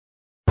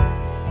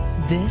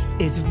This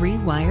is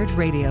Rewired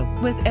Radio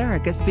with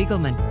Erica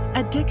Spiegelman,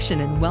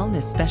 addiction and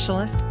wellness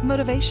specialist,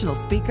 motivational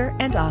speaker,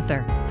 and author,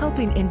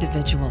 helping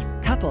individuals,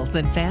 couples,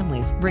 and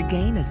families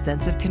regain a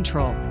sense of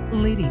control,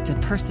 leading to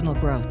personal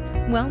growth,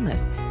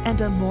 wellness,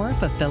 and a more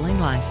fulfilling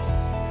life.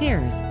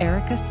 Here's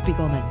Erica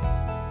Spiegelman.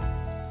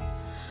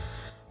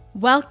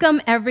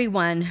 Welcome,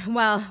 everyone.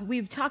 Well,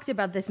 we've talked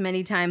about this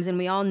many times, and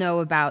we all know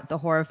about the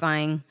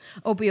horrifying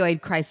opioid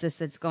crisis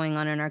that's going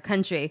on in our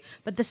country.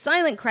 But the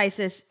silent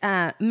crisis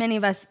many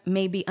of us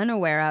may be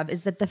unaware of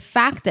is that the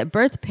fact that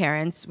birth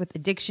parents with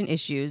addiction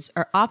issues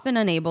are often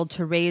unable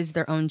to raise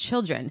their own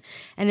children.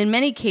 And in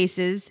many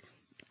cases,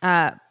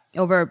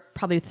 over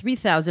probably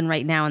 3,000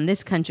 right now in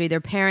this country, their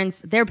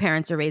parents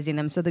are raising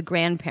them, so the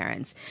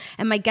grandparents.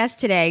 And my guest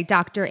today,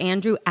 Dr.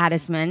 Andrew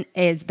Adisman,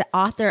 is the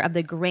author of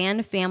the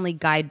Grand Family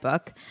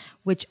Guidebook,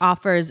 which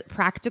offers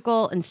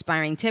practical,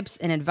 inspiring tips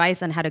and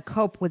advice on how to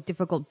cope with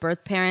difficult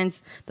birth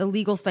parents, the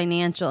legal,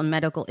 financial, and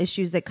medical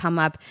issues that come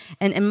up,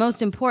 and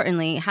most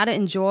importantly, how to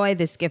enjoy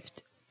this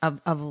gift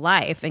of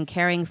life and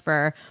caring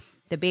for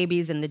the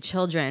babies and the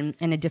children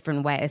in a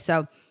different way.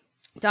 So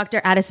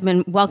Dr.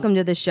 Adisman, welcome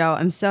to the show.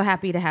 I'm so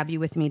happy to have you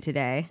with me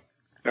today.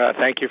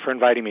 Thank you for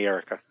inviting me,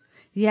 Erica.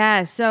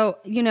 Yeah, so,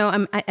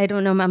 I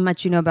don't know how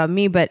much you know about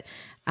me, but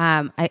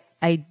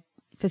I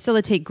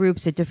facilitate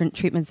groups at different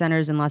treatment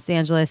centers in Los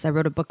Angeles. I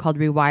wrote a book called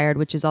Rewired,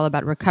 which is all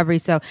about recovery.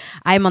 So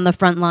I'm on the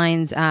front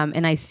lines,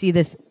 and I see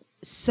this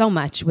so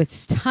much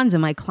with tons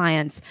of my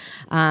clients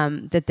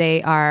that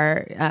they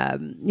are,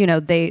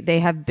 they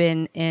have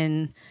been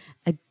in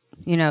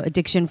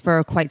addiction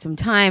for quite some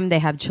time. They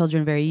have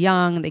children very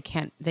young. They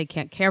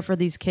can't care for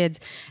these kids.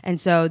 And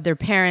so their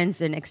parents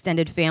and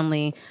extended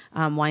family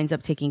winds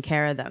up taking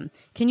care of them.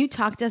 Can you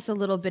talk to us a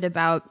little bit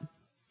about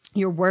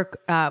your work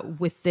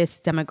with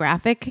this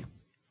demographic?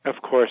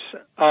 Of course.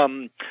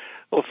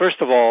 Well, first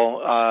of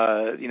all,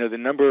 the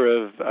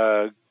number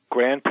of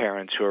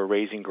grandparents who are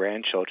raising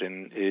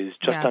grandchildren is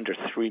just under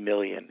 3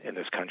 million in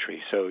this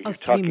country. So you're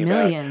talking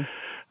about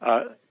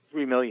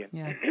 3 million.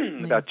 Yeah.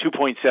 About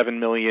 2.7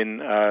 million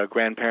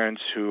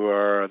grandparents who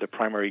are the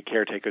primary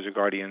caretakers or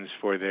guardians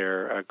for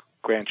their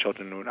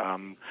grandchildren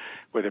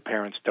where their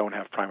parents don't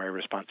have primary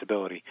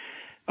responsibility.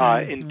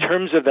 In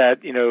terms of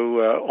that,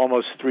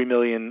 almost 3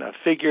 million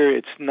figure,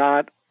 it's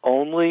not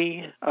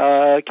only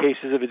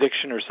cases of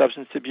addiction or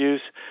substance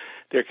abuse.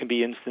 There can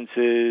be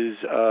instances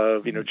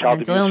of,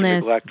 child abuse or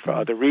neglect for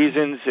other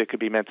reasons. It could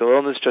be mental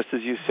illness, just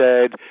as you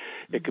said.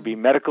 It could be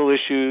medical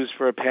issues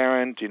for a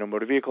parent,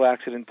 motor vehicle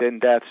accident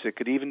and deaths. It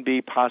could even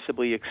be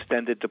possibly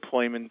extended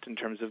deployment in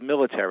terms of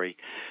military.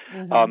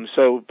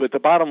 But the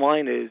bottom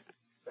line is,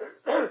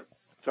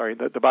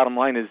 the bottom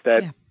line is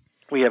that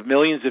we have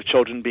millions of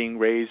children being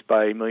raised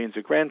by millions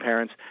of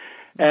grandparents.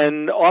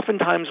 And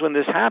oftentimes when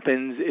this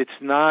happens, it's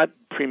not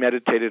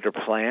premeditated or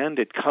planned.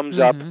 It comes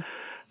up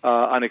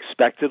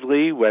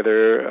unexpectedly,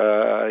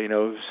 whether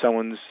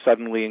someone's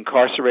suddenly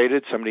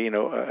incarcerated, somebody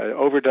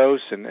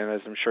overdose, and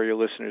as I'm sure your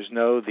listeners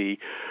know, the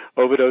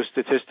overdose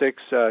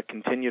statistics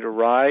continue to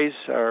rise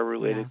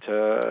related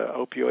to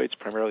opioids,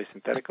 primarily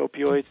synthetic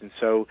opioids, and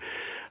so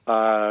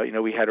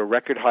we had a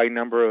record high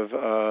number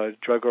of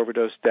drug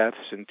overdose deaths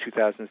in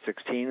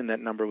 2016, and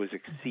that number was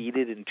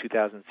exceeded in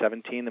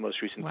 2017. The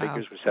most recent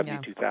figures were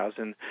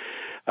 72,000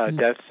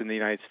 deaths in the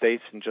United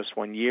States in just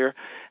 1 year.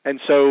 And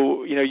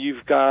so,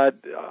 you've got,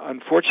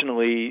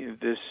 unfortunately,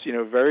 this,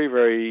 very,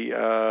 very,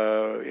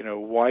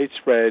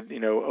 widespread,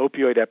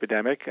 opioid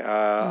epidemic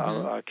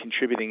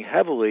contributing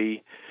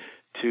heavily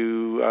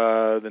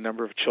to the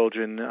number of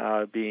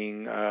children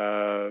being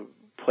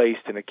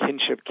placed in a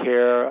kinship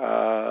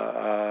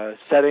care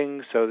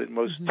setting, so that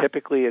most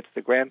typically it's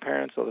the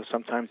grandparents, although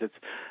sometimes it's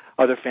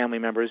other family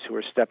members who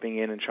are stepping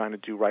in and trying to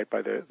do right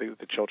by the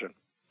children.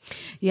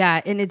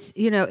 Yeah, and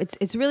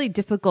it's really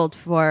difficult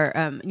for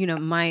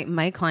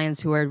my clients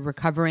who are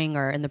recovering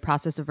or in the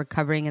process of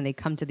recovering, and they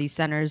come to these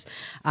centers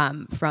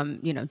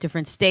from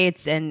different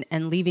states and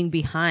leaving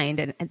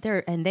behind,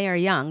 and they are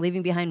young,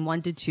 leaving behind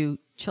 1 to 2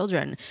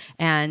 children,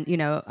 and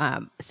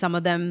some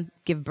of them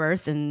give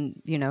birth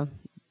and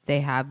they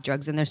have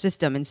drugs in their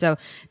system. And so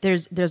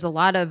there's a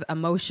lot of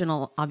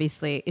emotional,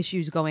 obviously,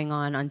 issues going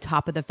on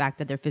top of the fact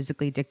that they're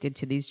physically addicted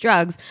to these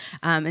drugs.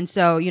 And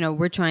so,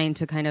 we're trying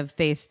to kind of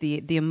face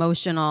the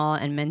emotional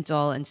and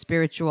mental and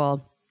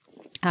spiritual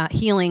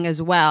healing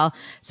as well,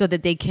 so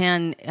that they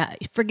can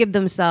forgive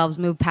themselves,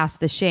 move past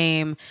the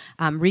shame,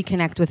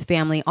 reconnect with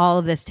family. All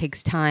of this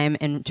takes time,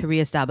 and to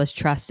reestablish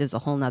trust is a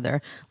whole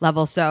nother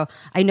level. So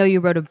I know you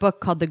wrote a book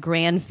called the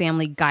Grand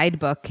Family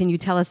Guidebook. Can you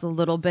tell us a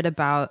little bit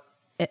about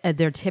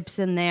their tips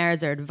in there? Is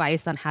there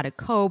advice on how to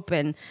cope?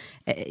 And,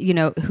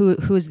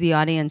 who's the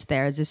audience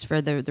there? Is this for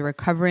the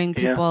recovering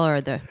people or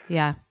the.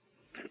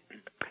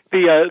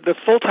 The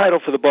full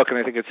title for the book, and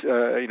I think it's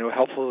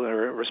helpful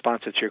or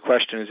responsive to your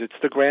question, is it's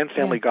the Grand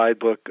Family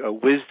Guidebook,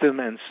 Wisdom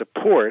and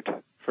Support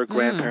for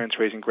Grandparents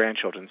Raising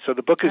Grandchildren. So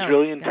the book is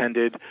really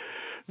intended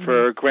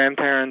For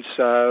grandparents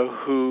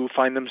who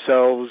find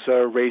themselves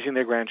raising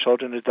their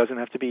grandchildren, it doesn't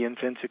have to be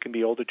infants; it can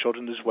be older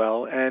children as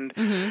well. And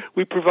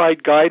we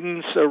provide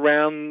guidance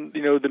around,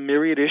 the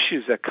myriad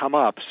issues that come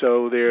up.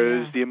 So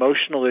there's the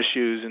emotional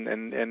issues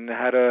and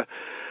how to,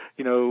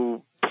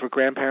 for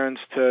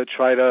grandparents to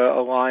try to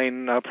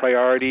align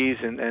priorities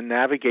and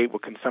navigate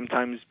what can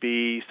sometimes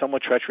be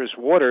somewhat treacherous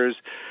waters,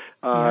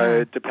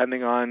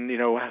 depending on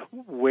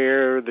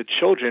where the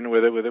children,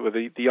 whether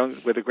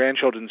the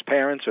grandchildren's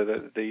parents or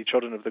the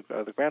children of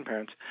the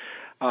grandparents,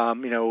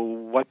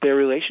 what their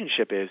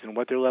relationship is and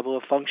what their level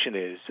of function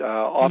is.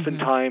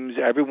 Oftentimes,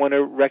 everyone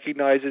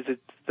recognizes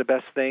it's the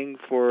best thing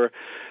for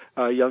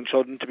young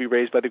children to be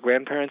raised by the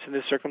grandparents in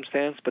this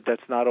circumstance, but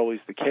that's not always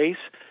the case.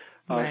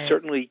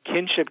 Certainly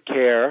kinship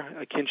care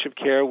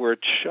where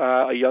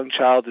a young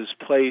child is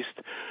placed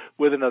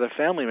with another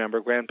family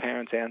member,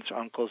 grandparents, aunts,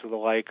 uncles, or the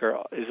like,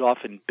 is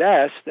often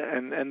best.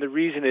 And the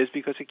reason is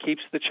because it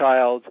keeps the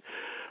child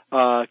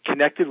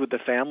connected with the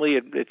family.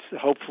 It's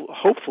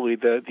hopefully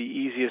the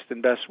easiest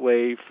and best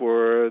way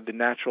for the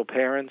natural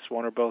parents,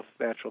 one or both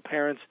natural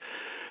parents,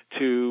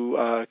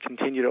 to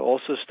continue to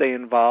also stay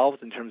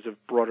involved in terms of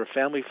broader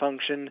family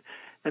function.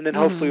 And then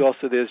hopefully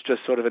also there's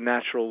just sort of a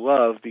natural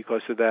love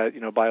because of that,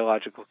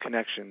 biological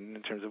connection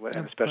in terms of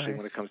and especially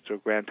when it comes to a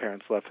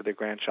grandparent's love for their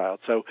grandchild.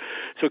 So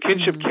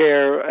kinship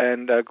care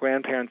and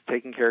grandparents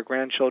taking care of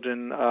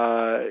grandchildren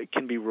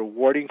can be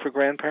rewarding for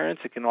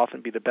grandparents. It can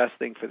often be the best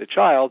thing for the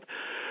child,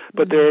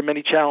 but there are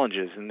many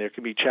challenges, and there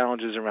can be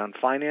challenges around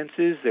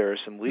finances. There are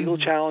some legal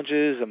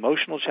challenges,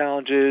 emotional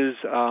challenges.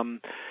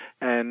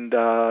 And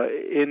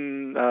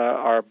in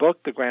our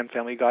book, the Grand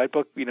Family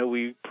Guidebook,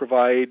 we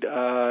provide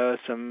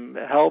some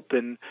help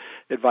and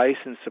advice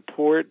and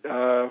support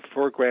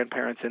for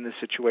grandparents in this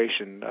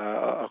situation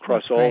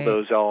across all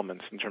those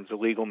elements in terms of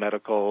legal,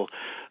 medical,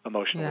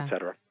 emotional, et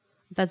cetera.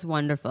 That's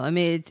wonderful. I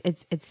mean,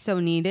 it's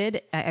so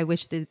needed. I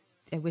wish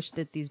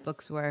that these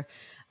books were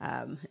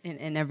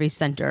in every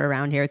center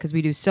around here, because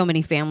we do so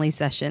many family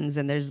sessions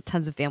and there's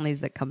tons of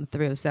families that come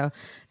through. So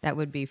that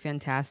would be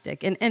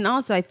fantastic. And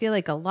also I feel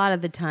like a lot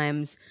of the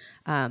times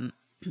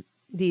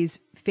these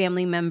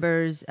family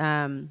members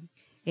and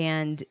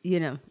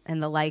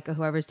the like, or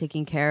whoever's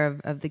taking care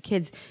of the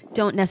kids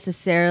don't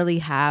necessarily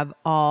have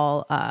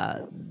all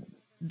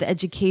the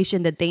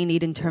education that they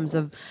need in terms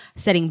of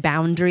setting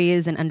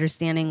boundaries and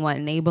understanding what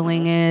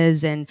enabling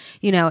is, and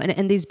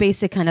these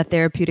basic kind of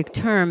therapeutic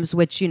terms,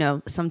 which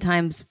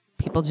sometimes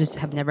people just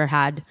have never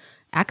had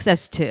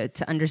access to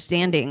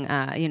understanding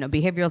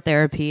behavioral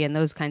therapy and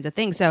those kinds of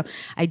things. So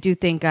I do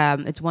think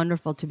it's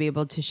wonderful to be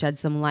able to shed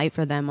some light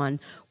for them on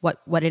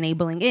what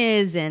enabling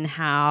is, and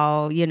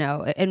how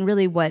and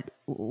really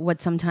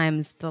what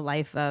sometimes the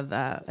life of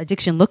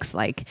addiction looks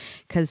like,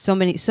 because so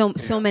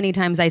many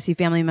times I see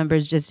family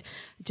members just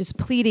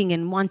pleading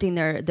and wanting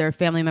their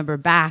family member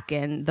back,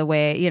 and the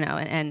way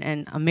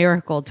and a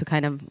miracle to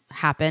kind of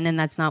happen, and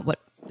that's not what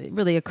it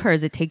really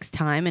occurs. It takes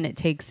time, and it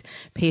takes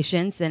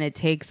patience, and it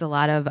takes a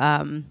lot of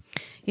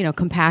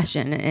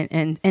compassion,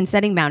 and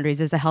setting boundaries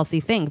is a healthy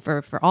thing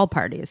for all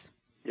parties.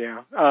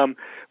 Yeah.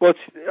 Well,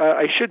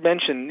 I should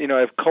mention,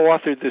 I've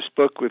co-authored this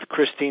book with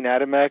Christine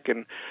Epidemic,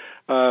 and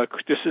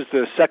this is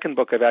the second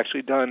book I've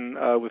actually done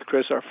with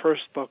Chris. Our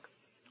first book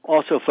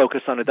also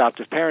focused on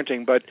adoptive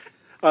parenting, but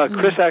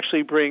Chris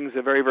actually brings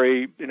a very,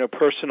 very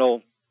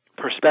personal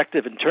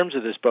perspective in terms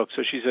of this book.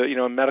 So she's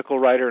a medical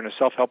writer and a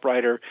self-help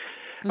writer.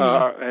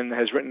 And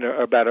has written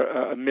about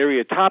a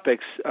myriad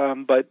topics,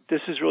 but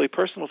this is really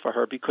personal for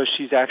her because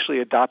she's actually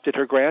adopted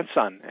her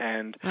grandson,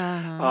 and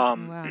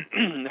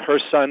her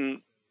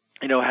son,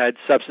 had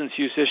substance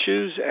use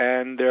issues,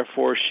 and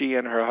therefore she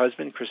and her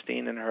husband,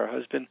 Christine and her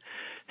husband,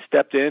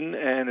 stepped in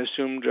and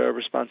assumed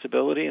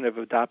responsibility and have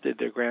adopted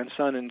their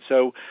grandson. And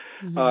so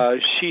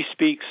she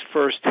speaks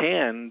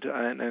firsthand,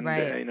 and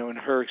and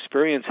her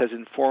experience has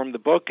informed the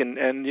book. And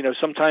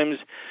sometimes,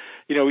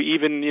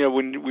 even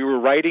when we were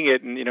writing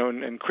it,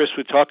 and Chris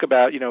would talk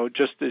about,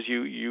 just as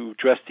you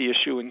addressed the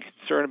issue and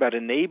concern about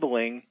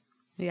enabling,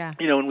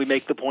 and we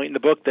make the point in the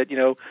book that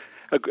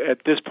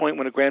at this point,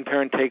 when a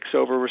grandparent takes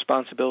over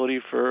responsibility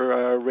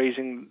for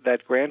raising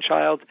that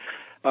grandchild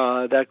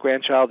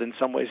in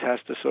some ways has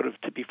to sort of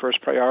to be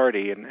first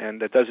priority,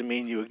 and that doesn't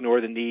mean you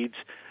ignore the needs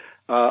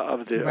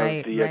of the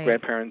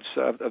grandparents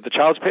of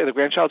the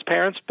grandchild's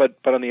parents, but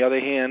on the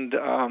other hand,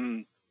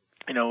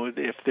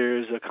 if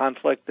there's a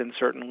conflict, then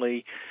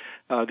certainly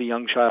the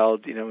young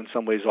child, in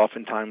some ways,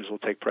 oftentimes will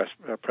take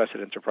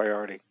precedence or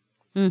priority.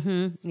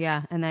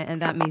 Yeah, and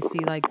that may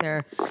seem like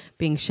they're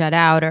being shut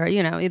out, or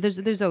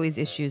there's always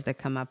issues that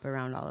come up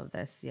around all of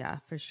this. Yeah,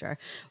 for sure.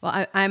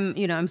 Well,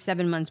 I'm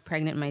 7 months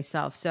pregnant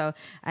myself, so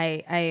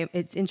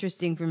it's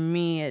interesting for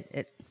me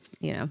at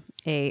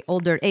a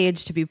older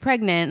age to be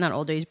pregnant, not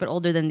older age, but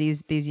older than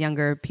these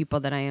younger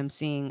people that I am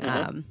seeing.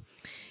 And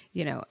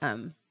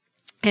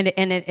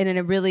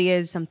it really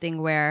is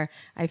something where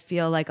I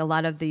feel like a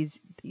lot of these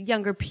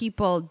younger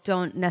people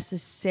don't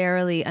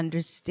necessarily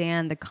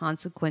understand the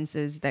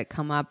consequences that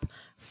come up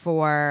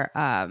for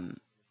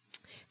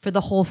for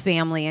the whole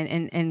family,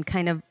 and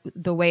kind of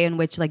the way in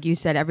which, like you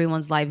said,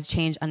 everyone's lives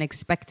change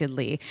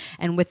unexpectedly.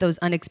 And with those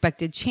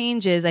unexpected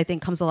changes, I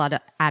think comes a lot of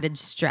added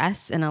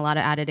stress and a lot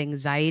of added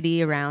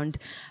anxiety around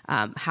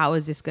how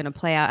is this going to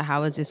play out?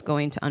 How is this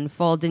going to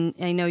unfold? And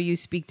I know you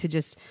speak to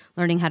just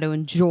learning how to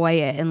enjoy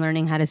it and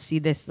learning how to see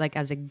this like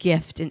as a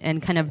gift,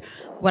 and kind of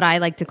what I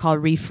like to call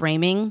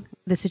reframing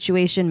the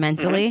situation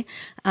mentally.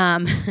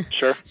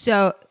 Sure.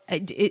 So,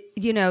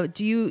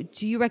 do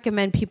you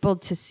recommend people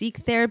to seek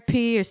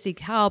therapy or seek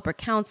help or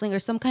counseling or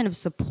some kind of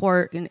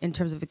support in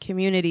terms of a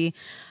community,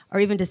 or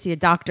even to see a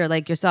doctor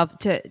like yourself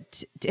to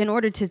in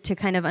order to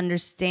kind of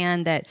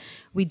understand that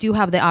we do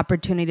have the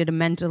opportunity to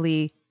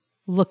mentally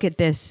look at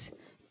this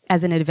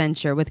as an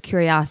adventure with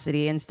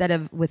curiosity instead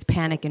of with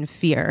panic and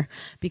fear?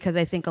 Because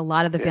I think a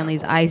lot of the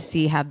families I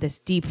see have this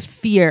deep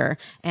fear,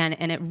 and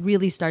it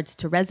really starts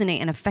to resonate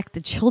and affect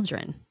the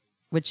children,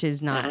 which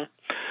is not,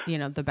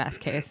 the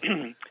best case.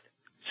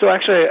 So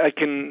actually, I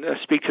can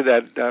speak to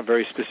that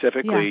very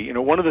specifically. Yeah.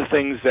 One of the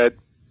things that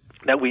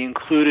we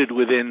included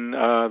within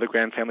the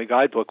Grand Family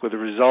Guidebook were the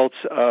results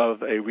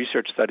of a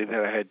research study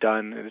that I had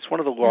done, and it's one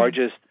of the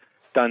largest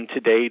done to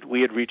date.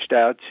 We had reached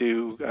out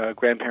to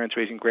grandparents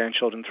raising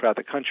grandchildren throughout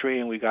the country,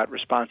 and we got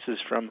responses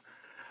from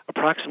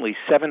approximately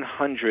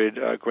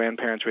 700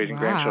 grandparents raising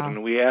grandchildren.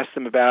 And we asked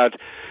them about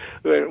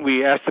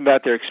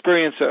their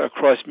experience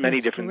across many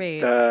different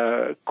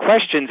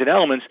questions and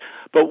elements.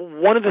 But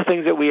one of the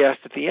things that we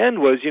asked at the end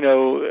was,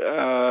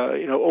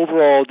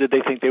 overall, did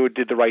they think they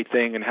did the right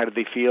thing, and how did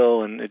they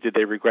feel, and did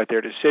they regret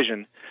their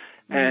decision?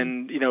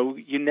 And,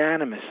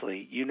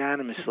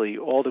 unanimously,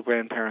 all the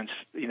grandparents,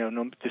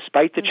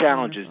 despite the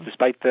challenges,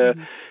 despite the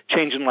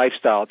change in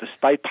lifestyle,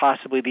 despite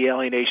possibly the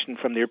alienation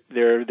from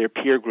their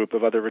peer group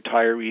of other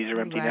retirees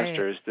or empty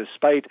nesters,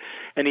 despite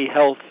any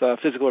health,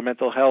 physical or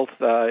mental health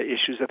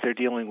issues that they're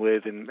dealing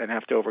with and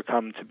have to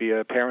overcome to be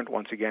a parent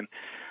once again,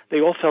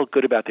 they all felt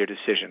good about their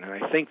decision. And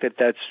I think that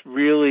that's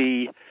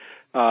really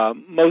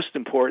most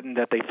important,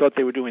 that they thought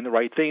they were doing the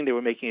right thing. They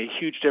were making a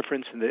huge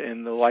difference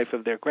in the life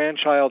of their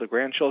grandchild or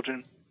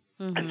grandchildren,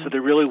 and so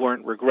there really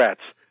weren't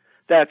regrets.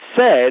 That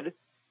said,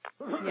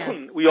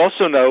 we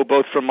also know,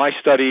 both from my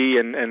study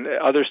and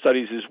other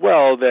studies as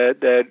well,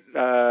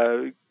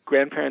 that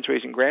grandparents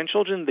raising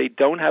grandchildren, they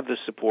don't have the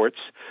supports.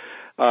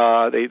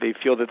 They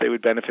feel that they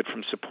would benefit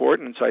from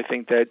support, and so I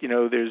think that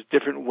there's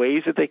different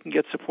ways that they can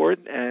get support.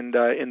 And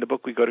in the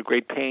book, we go to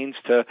great pains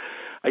to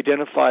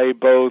identify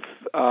both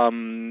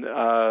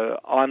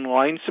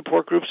online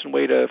support groups and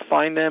way to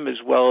find them,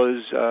 as well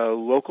as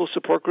local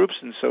support groups.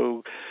 And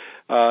so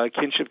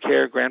kinship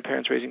care,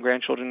 grandparents raising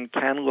grandchildren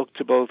can look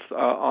to both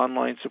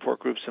online support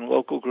groups and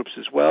local groups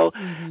as well.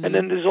 And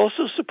then there's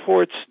also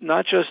supports,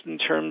 not just in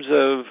terms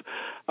of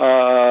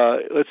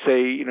let's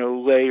say,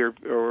 lay or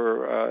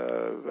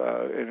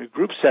in a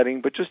group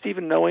setting, but just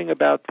even knowing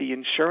about the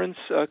insurance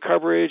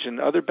coverage and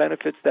other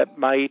benefits that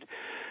might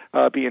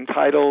be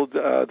entitled,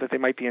 that they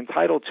might be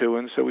entitled to.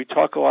 And so we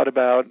talk a lot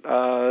about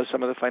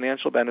some of the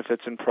financial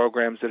benefits and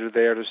programs that are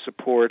there to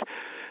support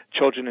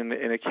children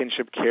in a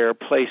kinship care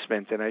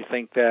placement. And I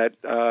think that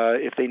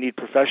if they need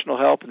professional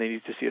help and they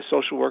need to see a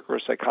social worker or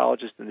a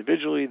psychologist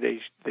individually, they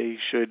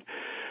should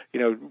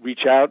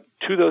reach out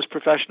to those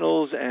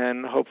professionals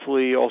and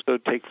hopefully also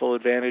take full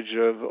advantage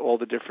of all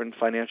the different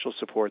financial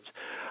supports.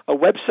 A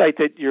website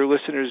that your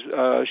listeners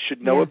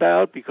should know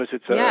about, because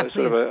it's sort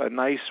of a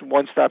nice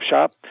one-stop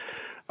shop,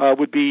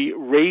 would be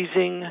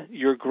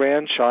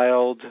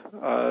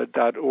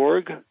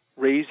raisingyourgrandchild.org,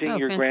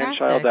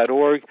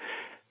 raisingyourgrandchild.org.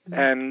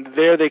 And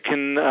there they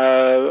can,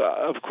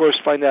 of course,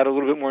 find out a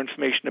little bit more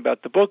information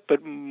about the book,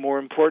 but more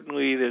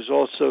importantly, there's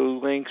also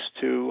links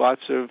to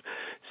lots of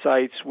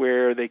sites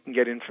where they can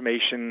get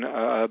information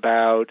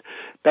about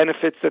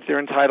benefits that they're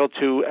entitled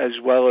to, as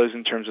well as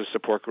in terms of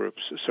support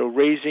groups. So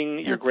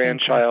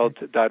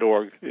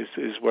raisingyourgrandchild.org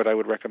is what I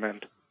would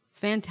recommend.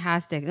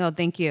 Fantastic. No,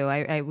 thank you.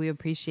 We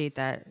appreciate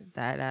that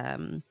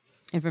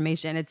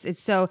information.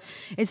 It's so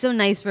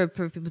nice for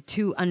people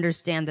to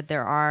understand that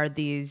there are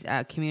these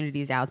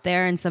communities out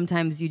there, and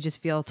sometimes you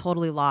just feel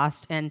totally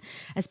lost, and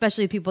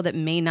especially people that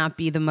may not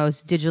be the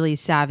most digitally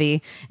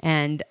savvy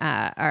and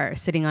are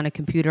sitting on a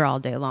computer all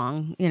day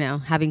long.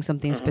 Having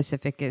something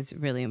specific is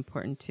really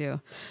important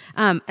too.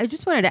 I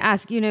just wanted to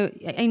ask,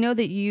 I know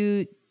that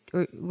you,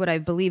 or what I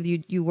believe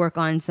you work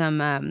on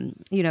some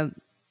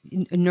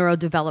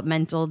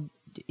neurodevelopmental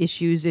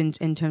issues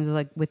in terms of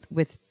like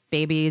with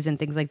babies and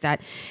things like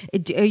that.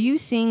 Are you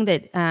seeing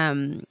that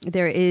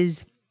there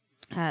is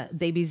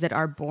babies that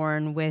are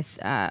born with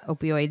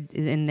opioid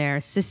in their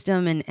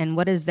system, and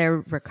what is their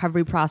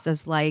recovery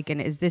process like?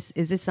 And is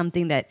this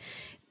something that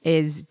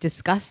is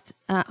discussed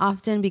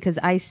often? Because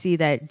I see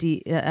that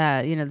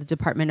the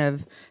Department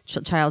of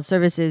Child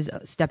Services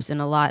steps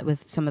in a lot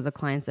with some of the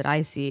clients that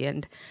I see,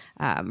 and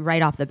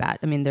right off the bat,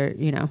 I mean, they're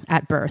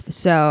at birth.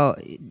 So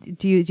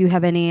do you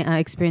have any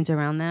experience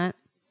around that?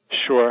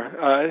 Sure.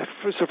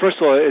 So first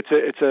of all,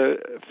 it's a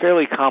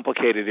fairly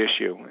complicated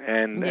issue,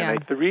 and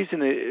the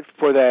reason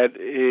for that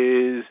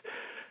is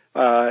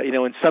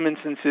In some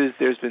instances,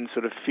 there's been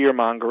sort of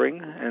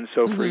fear-mongering. And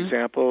so, for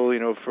example,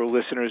 for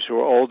listeners who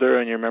are older,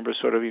 and you remember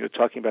sort of,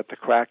 talking about the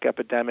crack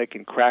epidemic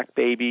and crack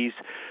babies,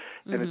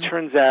 and it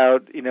turns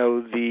out,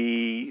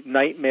 the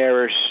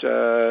nightmarish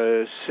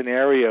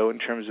scenario in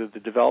terms of the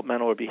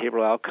developmental or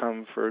behavioral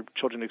outcome for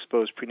children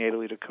exposed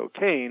prenatally to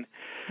cocaine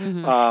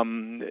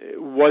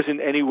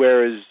wasn't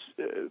anywhere as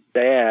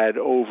bad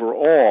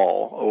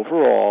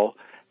overall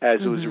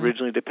as it was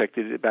originally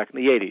depicted back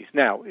in the 80s.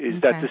 Now, is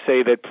that to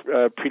say that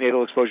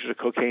prenatal exposure to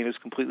cocaine is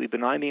completely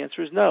benign? The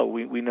answer is no.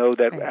 We know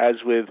that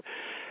as with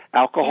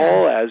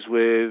alcohol, as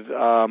with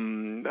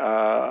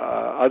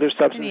other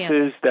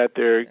substances, that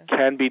there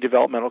can be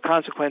developmental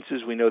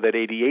consequences. We know that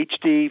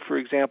ADHD, for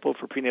example,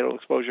 for prenatal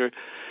exposure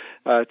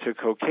to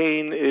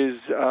cocaine is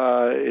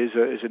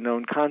a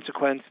known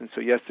consequence. And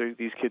so, yes,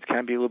 these kids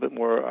can be a little bit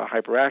more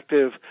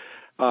hyperactive.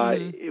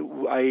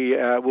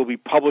 I will be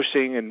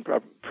publishing and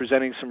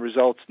presenting some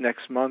results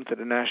next month at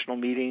a national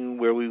meeting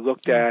where we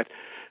looked at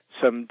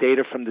some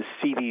data from the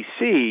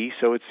CDC,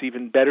 so it's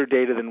even better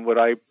data than what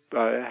I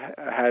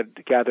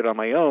had gathered on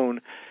my own,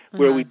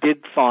 where we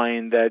did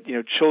find that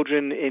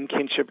children in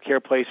kinship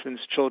care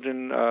placements,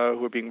 children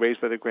who are being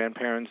raised by their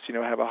grandparents,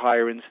 have a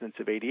higher incidence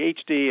of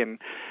ADHD and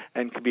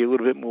can be a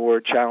little bit more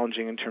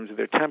challenging in terms of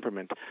their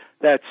temperament.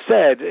 That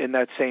said, in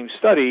that same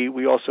study,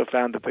 we also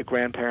found that the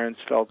grandparents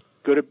felt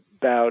good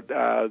about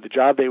the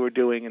job they were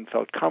doing and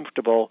felt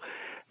comfortable,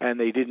 and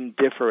they didn't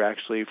differ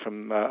actually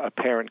from a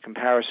parent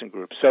comparison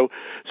group. So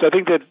I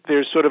think that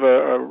there's sort of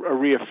a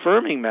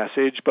reaffirming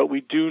message, but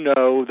we do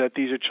know that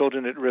these are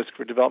children at risk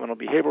for developmental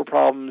behavioral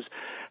problems.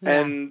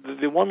 Yeah. And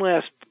the one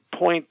last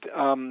point,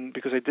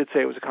 because I did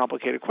say it was a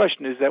complicated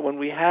question, is that when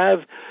we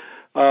have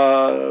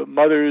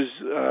mothers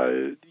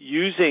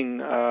using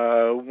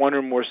one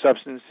or more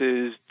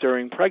substances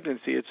during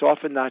pregnancy, it's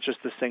often not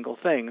just a single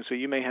thing. So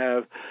you may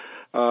have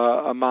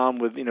a mom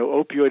with,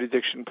 opioid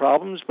addiction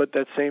problems, but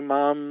that same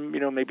mom,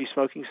 may be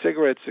smoking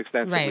cigarettes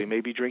extensively,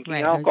 maybe drinking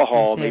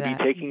alcohol, maybe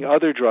taking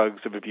other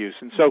drugs of abuse.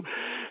 And so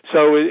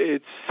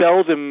it's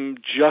seldom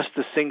just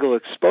a single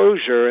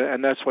exposure,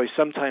 and that's why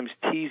sometimes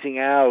teasing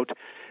out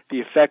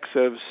the effects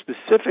of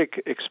specific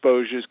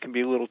exposures can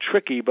be a little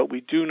tricky, but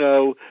we do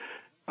know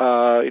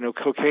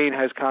cocaine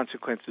has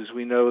consequences.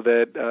 We know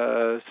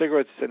that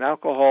cigarettes and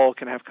alcohol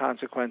can have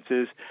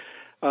consequences.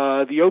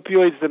 The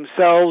opioids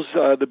themselves,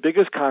 the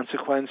biggest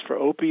consequence for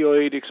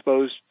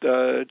opioid-exposed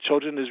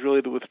children is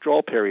really the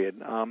withdrawal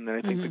period. And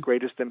I think the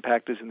greatest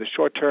impact is in the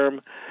short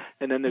term,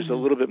 and then there's a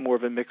little bit more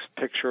of a mixed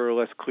picture or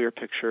less clear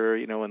picture,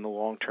 in the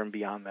long term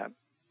beyond that.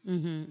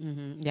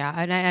 Yeah,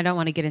 and I don't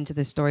want to get into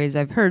the stories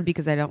I've heard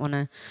because I don't want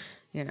to,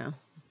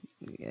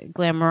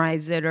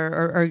 glamorize it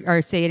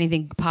or say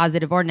anything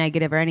positive or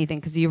negative or anything,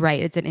 because you're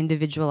right, it's an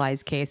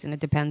individualized case, and it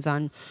depends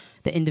on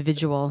the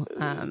individual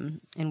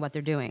and what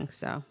they're doing,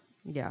 so...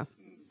 Yeah,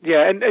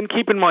 and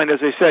keep in mind,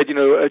 as I said,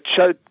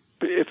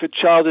 if a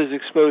child is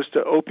exposed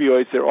to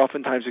opioids, they're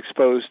oftentimes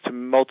exposed to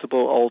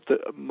multiple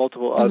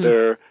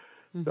other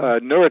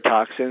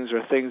neurotoxins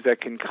or things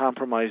that can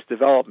compromise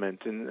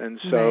development,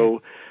 and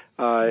so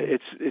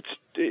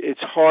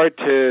it's hard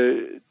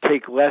to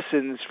take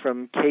lessons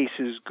from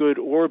cases, good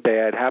or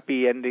bad,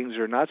 happy endings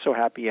or not so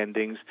happy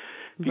endings,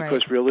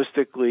 because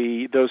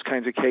realistically, those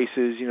kinds of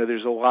cases,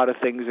 there's a lot of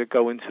things that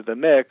go into the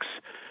mix.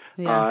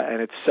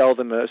 And it's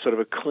seldom a sort of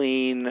a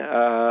clean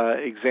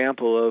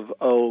example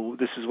of,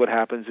 this is what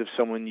happens if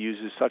someone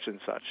uses such and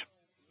such.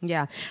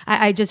 Yeah,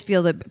 I just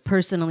feel that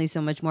personally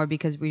so much more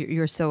because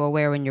you're so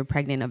aware when you're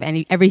pregnant of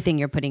everything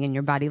you're putting in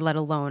your body, let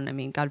alone,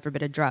 God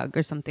forbid, a drug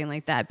or something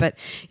like that. But,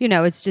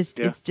 it's just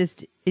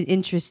an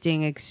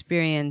interesting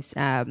experience,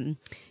 to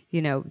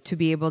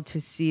be able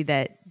to see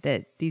that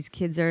these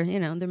kids are,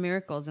 they're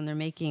miracles and they're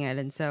making it.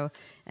 And so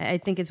I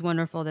think it's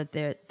wonderful that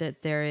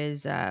there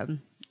is,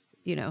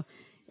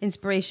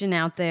 inspiration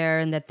out there,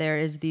 and that there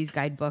is these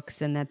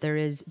guidebooks, and that there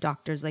is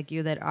doctors like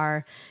you that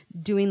are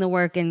doing the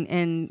work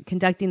and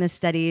conducting the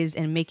studies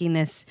and making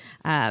this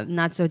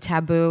not so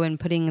taboo, and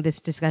putting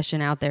this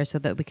discussion out there so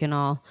that we can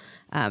all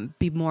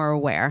be more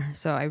aware.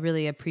 So I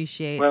really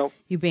appreciate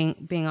you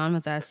being on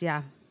with us.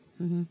 Yeah.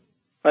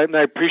 And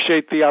I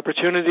appreciate the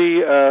opportunity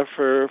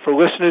for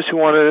listeners who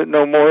want to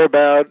know more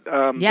about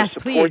the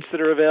supports that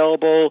are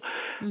available.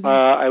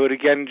 I would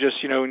again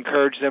just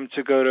encourage them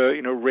to go to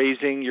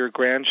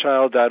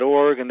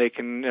raisingyourgrandchild.org, and they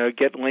can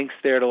get links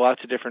there to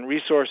lots of different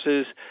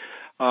resources.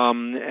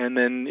 And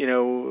then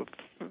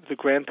the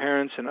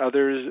grandparents and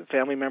others,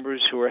 family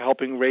members who are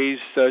helping raise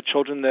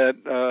children that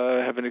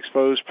have been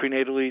exposed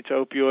prenatally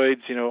to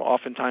opioids,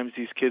 oftentimes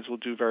these kids will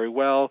do very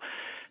well.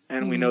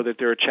 And we know that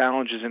there are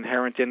challenges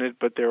inherent in it,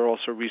 but there are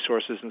also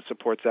resources and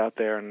supports out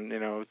there. And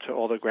to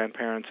all the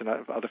grandparents and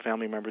other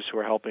family members who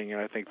are helping,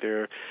 I think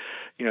they're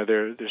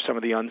some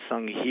of the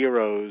unsung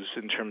heroes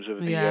in terms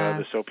of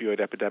this opioid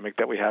epidemic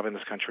that we have in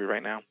this country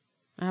right now.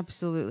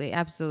 Absolutely.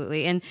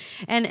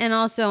 And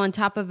also on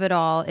top of it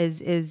all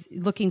is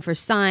looking for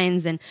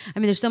signs. And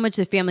there's so much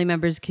that family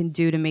members can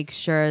do to make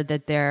sure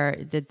that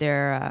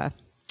their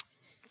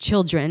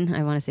children,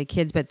 I want to say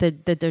kids, but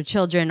that their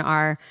children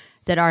are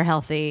that are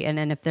healthy, and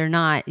then if they're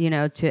not,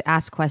 to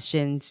ask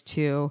questions,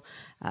 to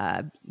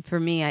for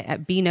me, I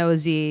be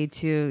nosy,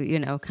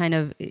 to kind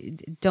of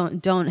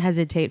don't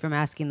hesitate from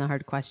asking the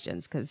hard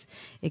questions, because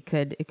it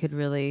could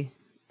really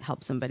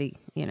help somebody,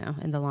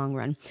 in the long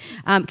run.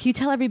 Can you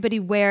tell everybody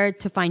where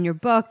to find your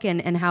book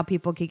and how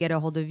people can get a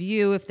hold of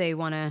you if they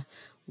want to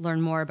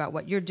learn more about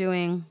what you're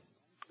doing?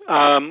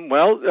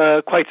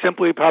 Quite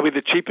simply, probably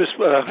the cheapest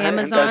and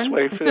best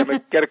way for them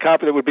to get a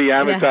copy would be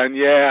Amazon.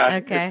 Yeah.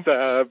 Okay.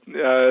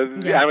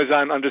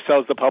 Amazon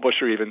undersells the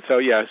publisher even.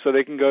 So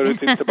they can go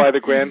to buy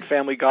the Grand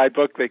Family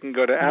Guidebook. They can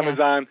go to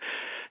Amazon. Yes.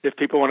 If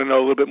people want to know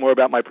a little bit more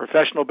about my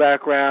professional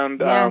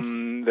background,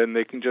 then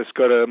they can just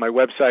go to my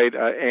website,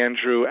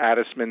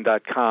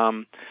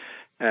 andrewaddisman.com.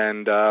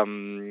 And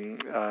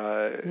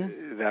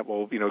that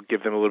will,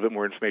 give them a little bit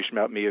more information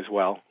about me as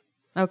well.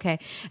 Okay,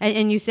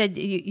 and you said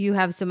you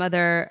have some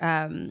other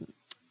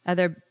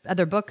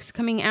books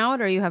coming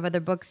out, or you have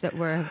other books that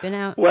have been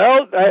out?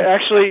 Well,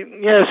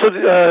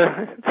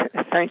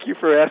 thank you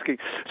for asking.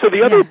 So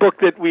the other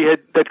book that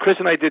Chris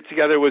and I did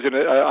together was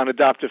on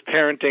adoptive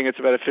parenting. It's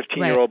about a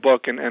 15-year-old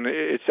book, and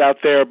it's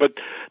out there. But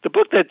the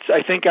book that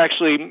I think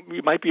actually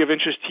might be of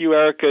interest to you,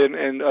 Erica,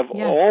 and of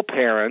all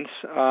parents,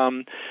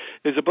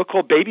 is a book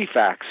called Baby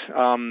Facts.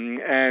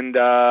 And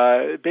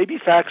Baby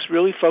Facts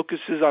really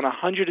focuses on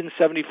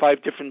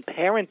 175 different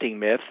parenting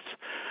myths,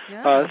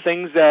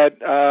 things that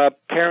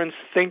parents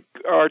think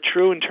are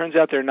true and turns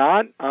out they're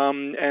not.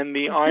 And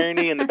the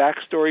irony and the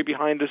backstory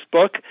behind this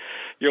book,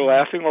 you're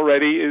laughing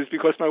already, is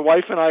because my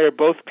wife and I are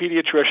both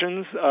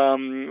pediatricians.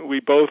 We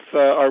both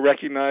are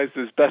recognized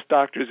as best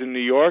doctors in New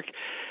York.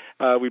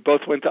 We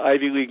both went to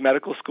Ivy League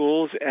medical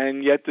schools,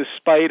 and yet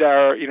despite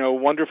our,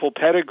 wonderful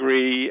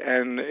pedigree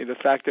and the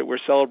fact that we're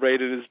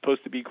celebrated as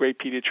supposed to be great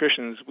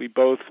pediatricians, we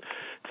both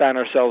found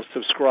ourselves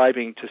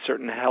subscribing to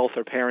certain health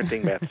or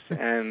parenting myths.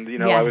 And,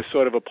 I was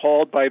sort of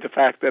appalled by the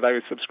fact that I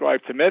was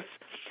subscribed to myths.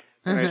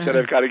 And I said,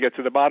 I've got to get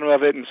to the bottom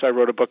of it, and so I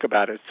wrote a book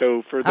about it.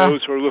 So for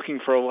those who are looking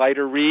for a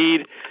lighter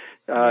read,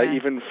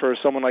 even for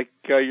someone like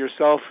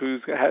yourself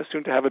who's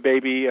soon to have a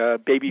baby,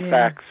 Baby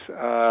Facts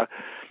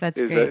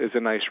is a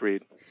nice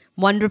read.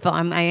 Wonderful.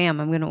 I'm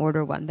going to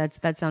order one.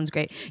 That sounds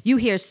great. You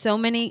hear so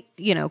many,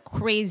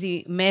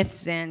 crazy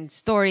myths and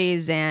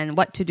stories and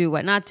what to do,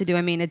 what not to do.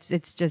 I mean,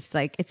 it's just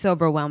like, it's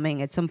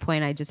overwhelming. At some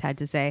point, I just had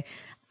to say,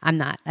 I'm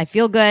not. I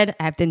feel good.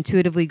 I have to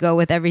intuitively go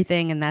with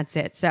everything, and that's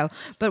it. So,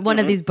 but one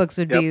of these books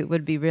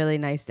would be really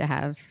nice to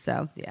have.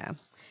 So,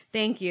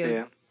 thank you.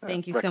 Yeah.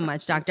 Thank you so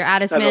much, Dr.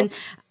 Addisman.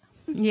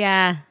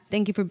 Yeah.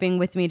 Thank you for being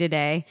with me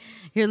today.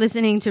 You're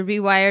listening to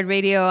Rewired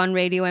Radio on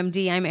Radio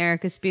MD. I'm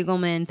Erica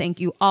Spiegelman. Thank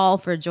you all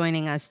for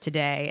joining us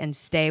today, and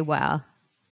stay well.